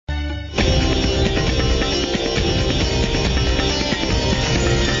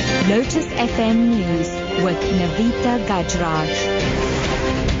FM News with Navita Gajraj.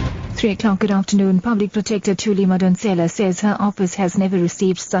 3 o'clock, good afternoon. Public Protector Thuli Madonsela says her office has never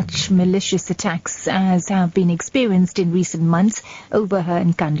received such malicious attacks as have been experienced in recent months over her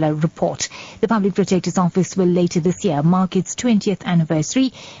Nkandla report. The Public Protector's office will later this year mark its 20th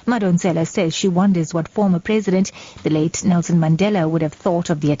anniversary. Madonsela says she wonders what former President, the late Nelson Mandela, would have thought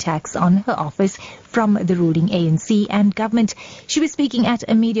of the attacks on her office from the ruling ANC and government. She was speaking at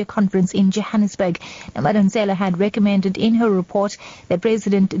a media conference in Johannesburg. Now, Madonsela had recommended in her report that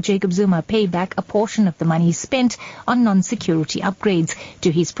President Jacob Zuma pay back a portion of the money spent on non-security upgrades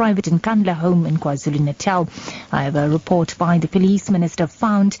to his private Nkandla home in KwaZulu-Natal. However, a report by the police minister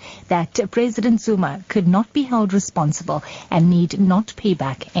found that President Zuma could not be held responsible and need not pay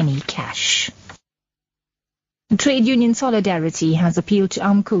back any cash. Trade Union Solidarity has appealed to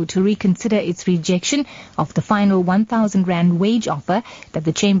AMCU to reconsider its rejection of the final 1,000 Rand wage offer that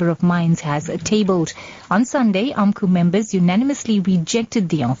the Chamber of Mines has tabled. On Sunday, AMCU members unanimously rejected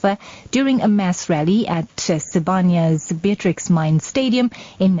the offer during a mass rally at Sibania's Beatrix Mine Stadium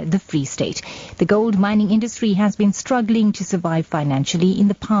in the Free State. The gold mining industry has been struggling to survive financially in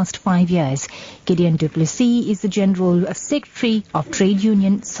the past 5 years. Gideon du Plessis is the General Secretary of Trade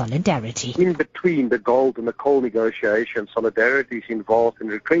Union Solidarity. In between the gold and the coal negotiations, Solidarity is involved in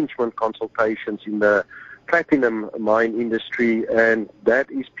retrenchment consultations in the platinum mine industry, and that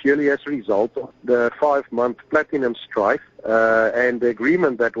is purely as a result of the 5-month platinum strife and the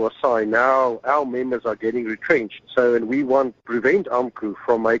agreement that was signed. Now our members are getting retrenched, and we want to prevent AMCU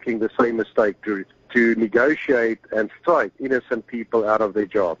from making the same mistake to negotiate and strike innocent people out of their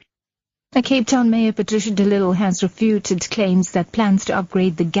jobs. Cape Town Mayor Patricia de Lille has refuted claims that plans to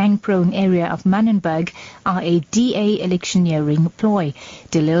upgrade the gang-prone area of Manenberg are a DA electioneering ploy.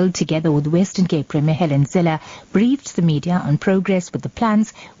 De Lille, together with Western Cape Premier Helen Zille, briefed the media on progress with the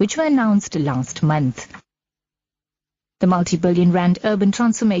plans, which were announced last month. The multi-billion Rand Urban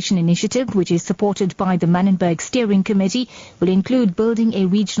Transformation Initiative, which is supported by the Manenberg Steering Committee, will include building a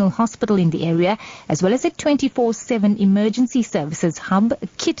regional hospital in the area, as well as a 24/7 emergency services hub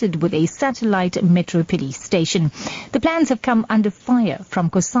kitted with a satellite metro police station. The plans have come under fire from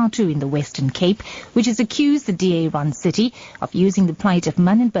COSATU in the Western Cape, which has accused the DA-run city of using the plight of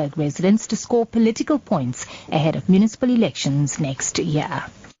Manenberg residents to score political points ahead of municipal elections next year.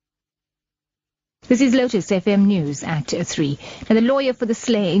 This is Lotus FM News at 3. Now, the lawyer for the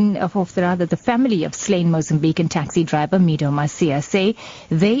family of slain Mozambican taxi driver Mido Masia say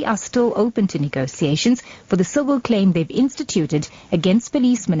they are still open to negotiations for the civil claim they've instituted against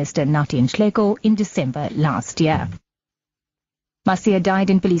Police Minister Nathi Nhleko in December last year. Masia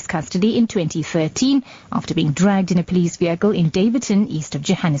died in police custody in 2013 after being dragged in a police vehicle in Davidton, east of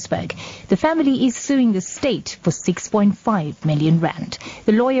Johannesburg. The family is suing the state for 6.5 million rand.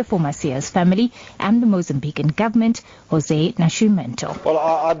 The lawyer for Masia's family and the Mozambican government, Jose Nascimento. Well,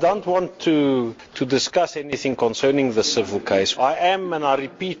 I don't want to discuss anything concerning the civil case. I am, and I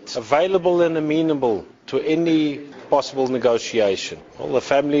repeat, available and amenable to any possible negotiation. Well, the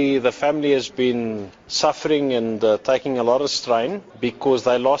family has been suffering and taking a lot of strain because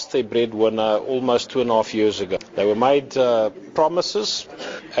they lost their breadwinner almost 2.5 years ago. They were made promises,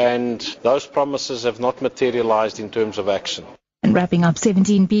 and those promises have not materialized in terms of action. And wrapping up,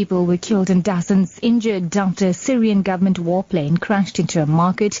 17 people were killed and dozens injured after a Syrian government warplane crashed into a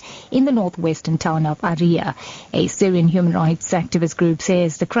market in the northwestern town of Aria. A Syrian human rights activist group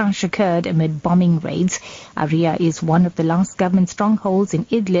says the crash occurred amid bombing raids. Aria is one of the last government strongholds in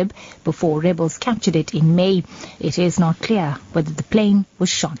Idlib before rebels captured it in May. It is not clear whether the plane was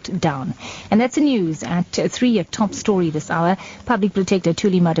shot down. And that's the news at 3, a top story this hour. Public Protector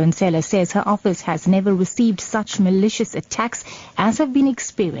Thuli Madonsela says her office has never received such malicious attacks as have been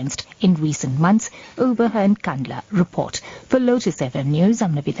experienced in recent months over her Nkandla report. For Lotus FM News,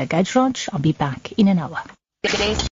 I'm Navita Gajraj. I'll be back in an hour.